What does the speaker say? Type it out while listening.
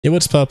Hey,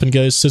 what's poppin'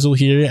 guys, Sizzle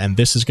here, and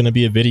this is going to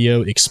be a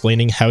video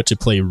explaining how to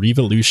play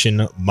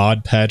Riivolution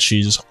mod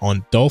patches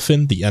on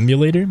Dolphin, the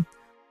emulator.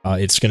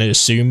 It's going to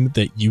assume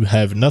that you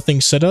have nothing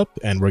set up,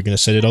 and we're going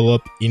to set it all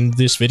up in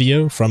this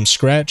video from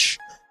scratch,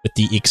 with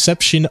the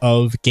exception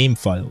of game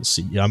files.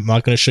 I'm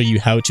not going to show you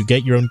how to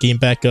get your own game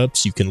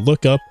backups. You can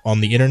look up on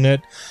the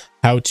internet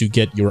how to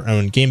get your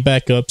own game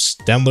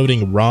backups.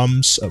 Downloading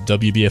ROMs of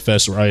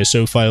WBFS or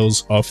ISO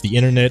files off the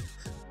internet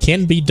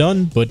can be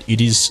done, but it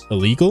is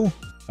illegal.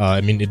 I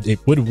mean,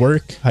 it would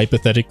work,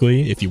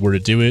 hypothetically, if you were to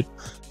do it,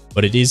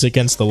 but it is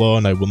against the law,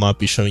 and I will not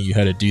be showing you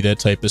how to do that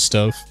type of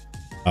stuff.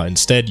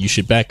 Instead, you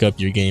should back up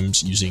your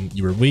games using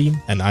your Wii,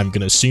 and I'm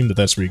going to assume that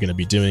that's what you're going to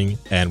be doing,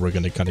 and we're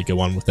going to kind of go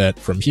on with that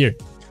from here.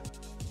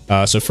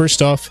 So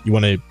first off, you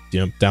want to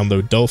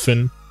download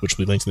Dolphin, which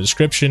will be linked in the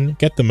description.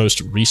 Get the most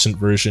recent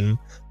version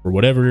for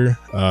whatever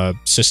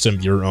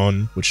system you're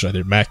on, which is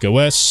either Mac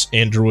OS,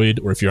 Android,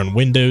 or if you're on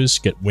Windows,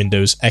 get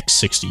Windows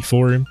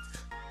x64.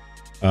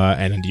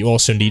 And then you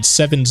also need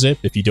 7-zip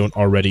if you don't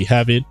already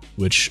have it,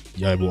 which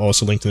I will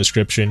also link in the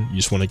description. You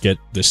just want to get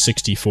the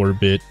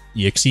 64-bit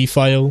exe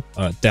file,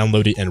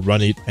 download it and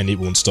run it, and it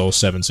will install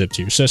 7-zip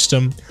to your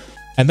system.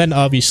 And then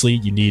obviously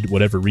you need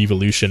whatever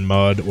Riivolution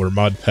mod or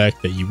mod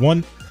pack that you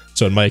want.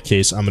 So in my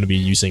case, I'm going to be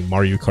using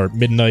Mario Kart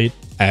Midnight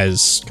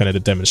as kind of the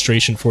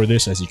demonstration for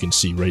this, as you can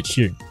see right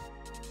here.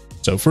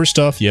 So first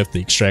off, you have to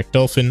extract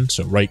Dolphin,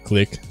 so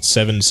right-click,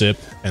 7-zip,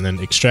 and then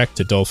extract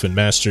to Dolphin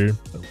Master,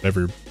 or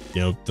whatever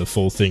the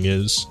full thing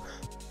is.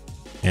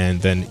 And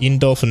then in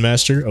Dolphin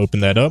Master, open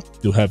that up.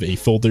 You'll have a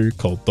folder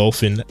called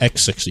Dolphin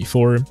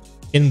x64.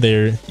 In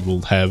there, you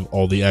will have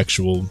all the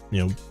actual,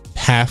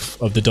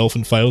 half of the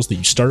Dolphin files that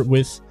you start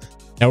with.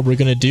 Now what we're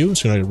going to do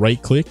is we're going to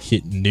right-click,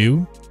 hit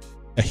New,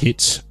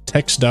 hit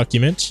Text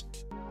Document,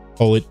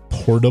 call it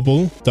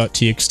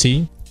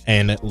portable.txt,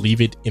 and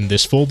leave it in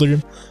this folder.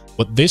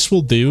 What this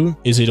will do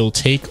is it'll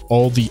take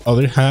all the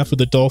other half of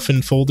the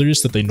Dolphin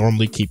folders that they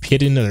normally keep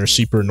hidden and are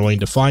super annoying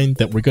to find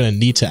that we're going to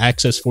need to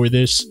access for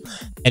this,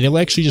 and it'll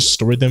actually just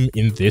store them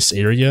in this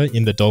area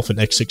in the Dolphin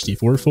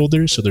x64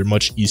 folder, so they're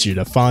much easier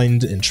to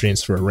find and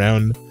transfer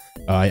around.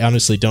 I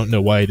honestly don't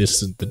know why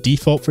this isn't the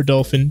default for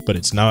Dolphin, but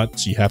it's not,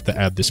 so you have to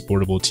add this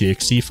portable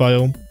TXT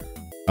file.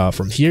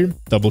 From here,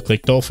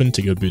 double-click Dolphin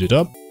to go boot it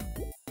up.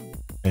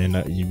 And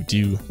you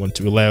do want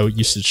to allow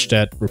usage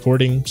stat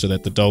reporting so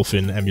that the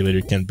Dolphin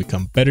emulator can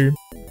become better.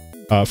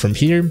 From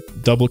here,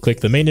 double-click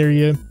the main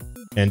area,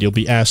 and you'll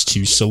be asked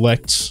to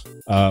select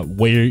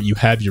where you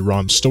have your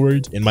ROM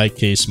stored. In my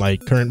case, my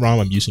current ROM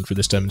I'm using for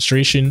this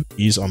demonstration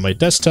is on my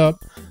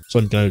desktop, so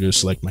I'm going to go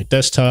select my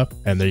desktop,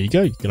 and there you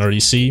go. You can already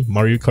see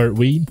Mario Kart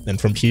Wii,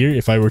 and from here,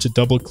 if I were to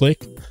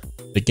double-click,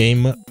 the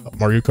game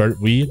Mario Kart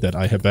Wii that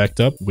I have backed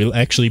up will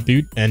actually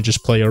boot and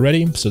just play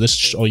already, so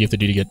this is all you have to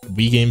do to get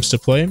Wii games to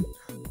play.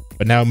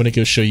 But now I'm going to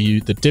go show you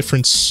the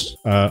difference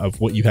of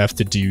what you have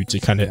to do to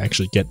kind of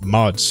actually get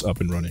mods up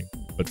and running.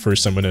 But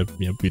first I'm going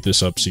to boot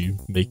this up so you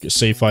make a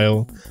save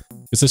file,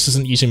 because this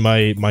isn't using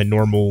my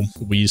normal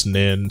Wii's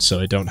NAND, so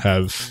I don't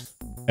have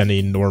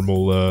any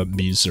normal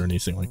Mii's or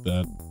anything like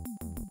that.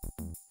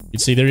 You can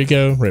see, there you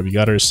go. Right, we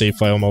got our save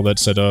file and all that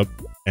set up,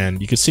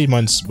 and you can see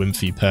mine's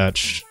Wimpy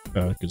patch,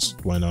 because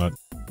why not?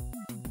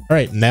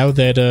 Alright, now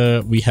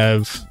that we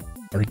have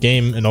our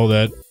game and all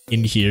that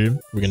in here,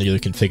 we're going to go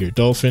to configure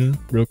Dolphin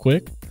real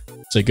quick.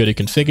 So go to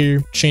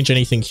configure, change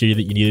anything here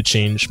that you need to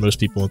change. Most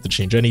people want to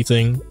change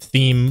anything.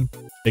 Theme,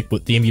 pick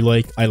what theme you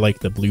like. I like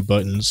the blue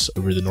buttons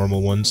over the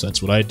normal ones, so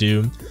that's what I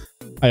do.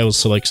 I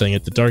also like setting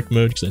it to dark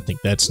mode because I think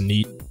that's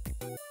neat.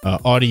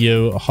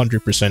 Audio,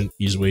 100%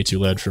 is way too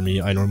loud for me.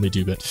 I normally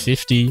do about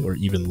 50 or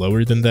even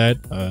lower than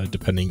that,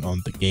 depending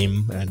on the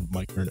game and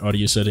my current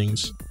audio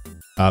settings.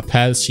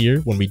 Paths here,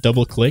 when we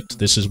double clicked,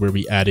 this is where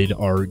we added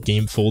our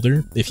game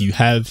folder. If you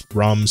have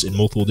ROMs in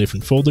multiple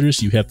different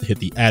folders, you have to hit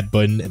the add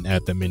button and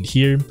add them in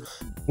here,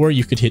 or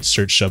you could hit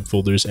search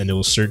subfolders and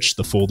it'll search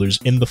the folders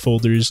in the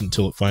folders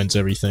until it finds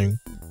everything.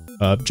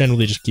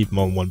 Generally just keep them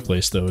all in one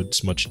place though,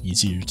 it's much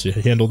easier to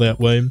handle that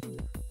way.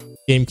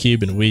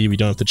 GameCube and Wii, we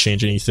don't have to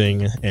change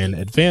anything, and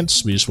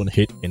Advanced, we just want to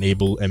hit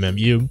Enable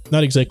MMU.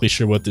 Not exactly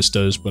sure what this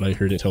does, but I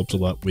heard it helps a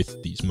lot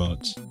with these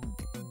mods.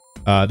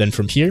 Then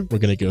from here, we're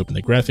going to go open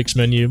the graphics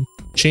menu,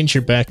 change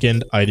your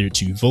backend either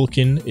to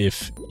Vulkan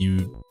if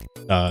you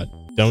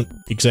don't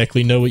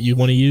exactly know what you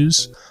want to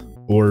use,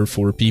 or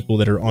for people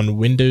that are on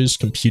Windows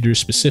computers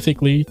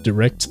specifically,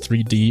 Direct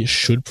 3D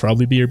should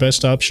probably be your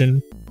best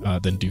option.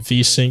 Then do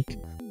VSync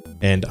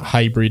and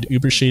Hybrid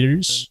Uber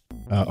Shaders.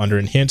 Under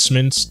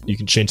Enhancements, you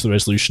can change the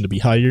resolution to be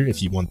higher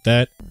if you want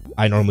that.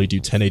 I normally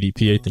do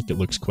 1080p, I think it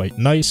looks quite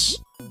nice.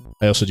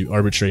 I also do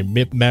arbitrary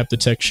map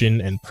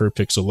detection and per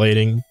pixel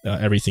lighting.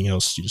 Everything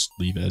else you just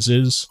leave as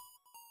is.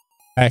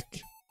 Back,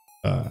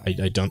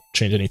 I don't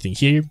change anything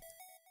here.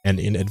 And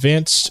in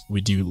Advanced, we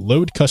do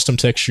load custom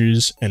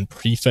textures and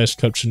prefetch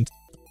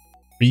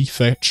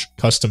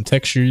custom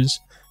textures,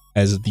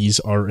 as these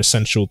are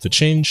essential to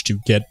change to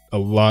get a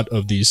lot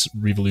of these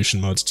Riivolution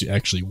mods to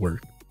actually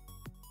work.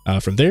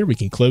 From there, we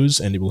can close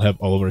and it will have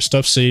all of our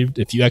stuff saved.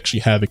 If you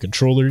actually have a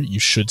controller, you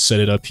should set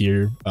it up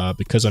here.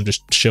 Because I'm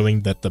just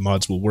showing that the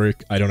mods will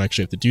work, I don't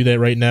actually have to do that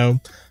right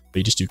now. But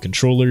you just do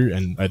controller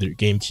and either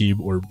GameCube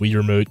or Wii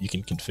Remote, you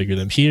can configure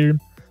them here.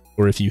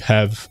 Or if you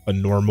have a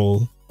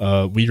normal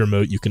Wii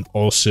Remote, you can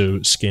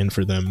also scan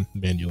for them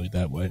manually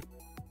that way.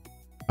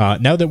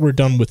 Now that we're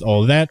done with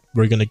all that,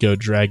 we're going to go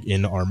drag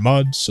in our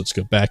mods. So let's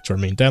go back to our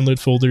main download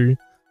folder.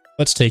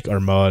 Let's take our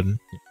mod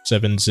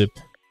 7-zip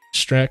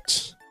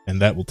extract. And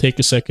that will take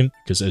a second,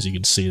 because as you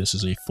can see, this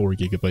is a 4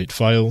 GB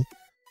file.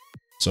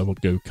 So I will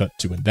go cut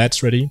to when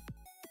that's ready.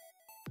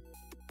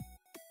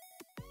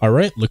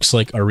 Alright, looks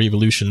like our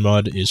Riivolution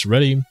mod is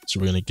ready. So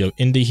we're going to go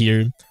into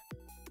here.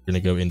 We're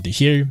going to go into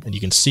here, and you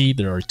can see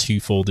there are 2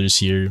 folders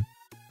here.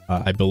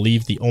 I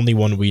believe the only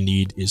one we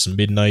need is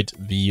Midnight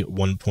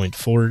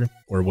v1.4,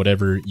 or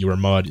whatever your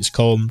mod is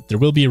called. There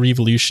will be a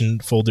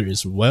Riivolution folder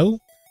as well.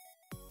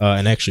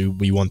 And actually,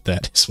 we want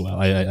that as well.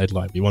 I'd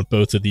lie. We want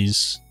both of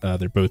these.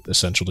 They're both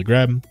essential to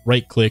grab.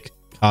 Right-click,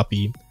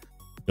 copy,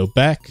 go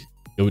back,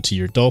 go to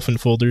your Dolphin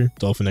folder,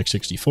 Dolphin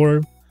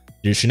x64.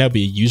 There should now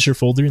be a user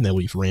folder, and that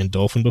we've ran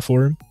Dolphin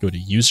before. Go to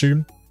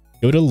user,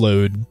 go to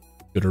load,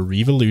 go to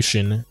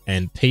Riivolution,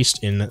 and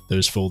paste in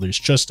those folders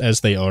just as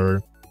they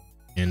are.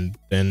 And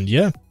then,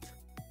 yeah.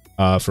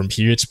 From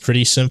here, it's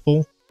pretty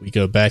simple. We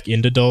go back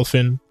into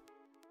Dolphin,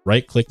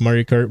 right-click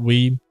Mario Kart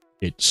Wii,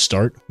 hit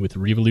start with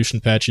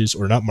Riivolution patches,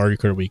 or not Mario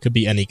Kart Wii, it could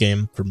be any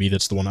game. For me,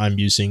 that's the one I'm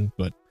using,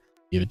 but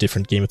you have a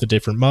different game with a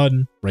different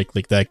mod,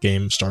 right-click that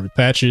game, start with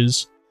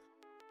patches.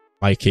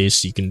 In my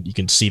case, you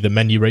can see the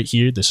menu right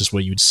here. This is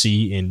what you would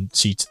see in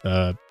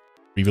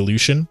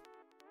Riivolution.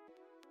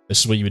 This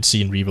is what you would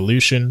see in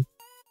Riivolution.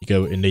 You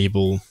go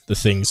enable the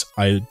things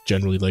I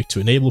generally like to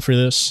enable for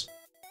this,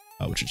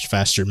 which is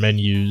faster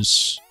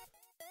menus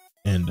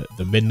and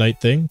the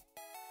midnight thing.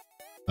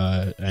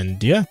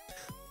 And yeah.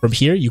 From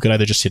here, you can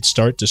either just hit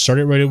start to start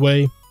it right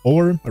away,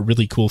 or a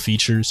really cool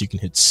feature is you can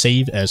hit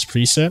save as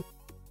preset.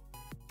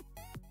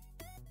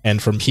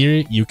 And from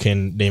here, you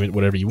can name it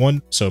whatever you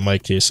want. So in my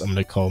case, I'm going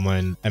to call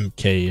mine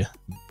MK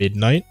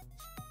Midnight.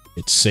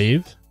 Hit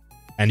save.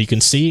 And you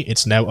can see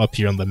it's now up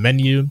here on the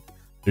menu.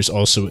 There's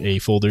also a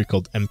folder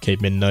called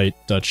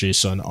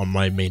mkmidnight.json on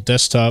my main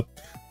desktop.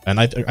 And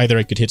either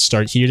I could hit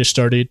start here to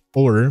start it,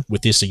 or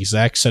with this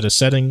exact set of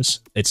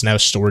settings, it's now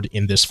stored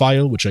in this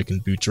file, which I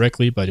can boot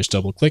directly by just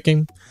double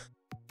clicking.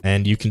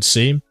 And you can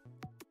see,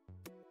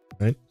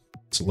 right,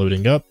 it's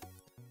loading up.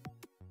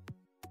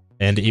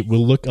 And it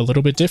will look a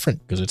little bit different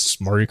because it's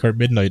Mario Kart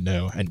Midnight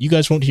now. And you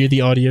guys won't hear the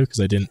audio because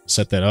I didn't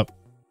set that up.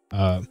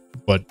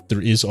 But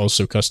there is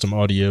also custom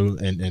audio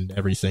and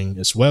everything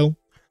as well.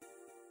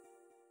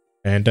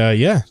 And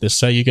yeah, this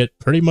is how you get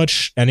pretty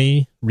much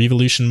any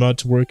Riivolution mod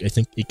to work, I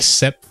think,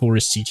 except for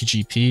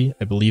CTGP.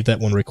 I believe that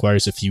one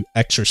requires a few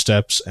extra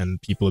steps,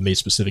 and people have made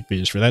specific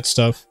videos for that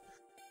stuff.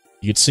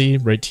 You can see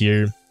right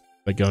here,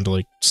 by going to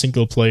like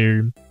single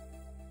player,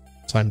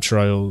 time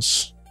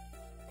trials,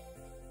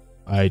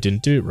 I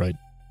didn't do it right.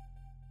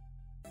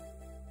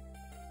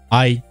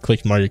 I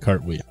clicked Mario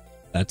Kart Wii.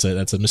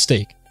 That's a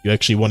mistake. You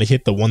actually want to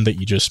hit the one that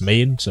you just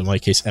made. So in my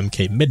case,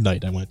 MK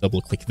Midnight, I want to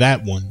double click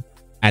that one.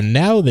 And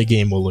now the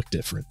game will look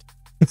different.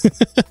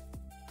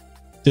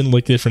 Didn't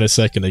look different a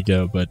second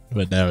ago, but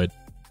now it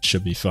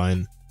should be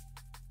fine.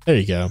 There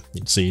you go.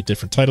 You can see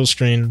different title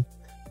screen.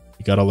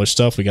 We got all our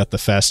stuff. We got the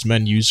fast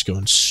menus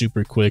going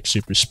super quick,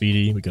 super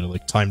speedy. We got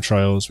like time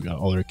trials. We got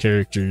all our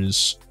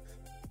characters.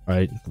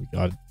 Right? We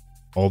got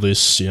all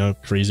this, you know,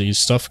 crazy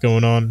stuff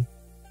going on.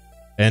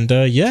 And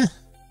yeah,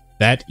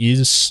 that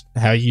is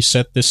how you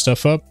set this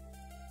stuff up.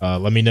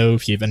 Let me know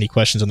if you have any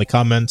questions in the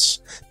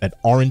comments that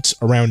aren't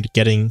around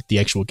getting the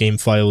actual game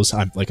files.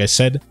 I'm, like I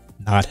said,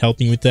 not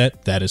helping with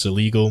that. That is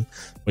illegal.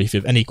 But if you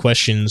have any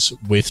questions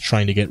with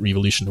trying to get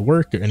Riivolution to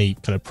work, or any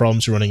kind of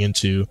problems you're running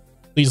into,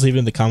 please leave it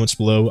in the comments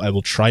below. I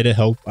will try to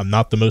help. I'm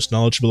not the most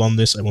knowledgeable on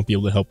this. I won't be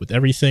able to help with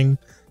everything,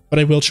 but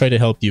I will try to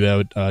help you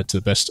out to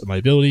the best of my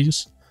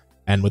abilities.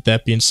 And with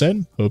that being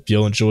said, hope you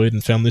all enjoyed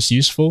and found this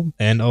useful,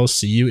 and I'll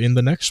see you in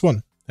the next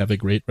one. Have a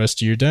great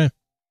rest of your day.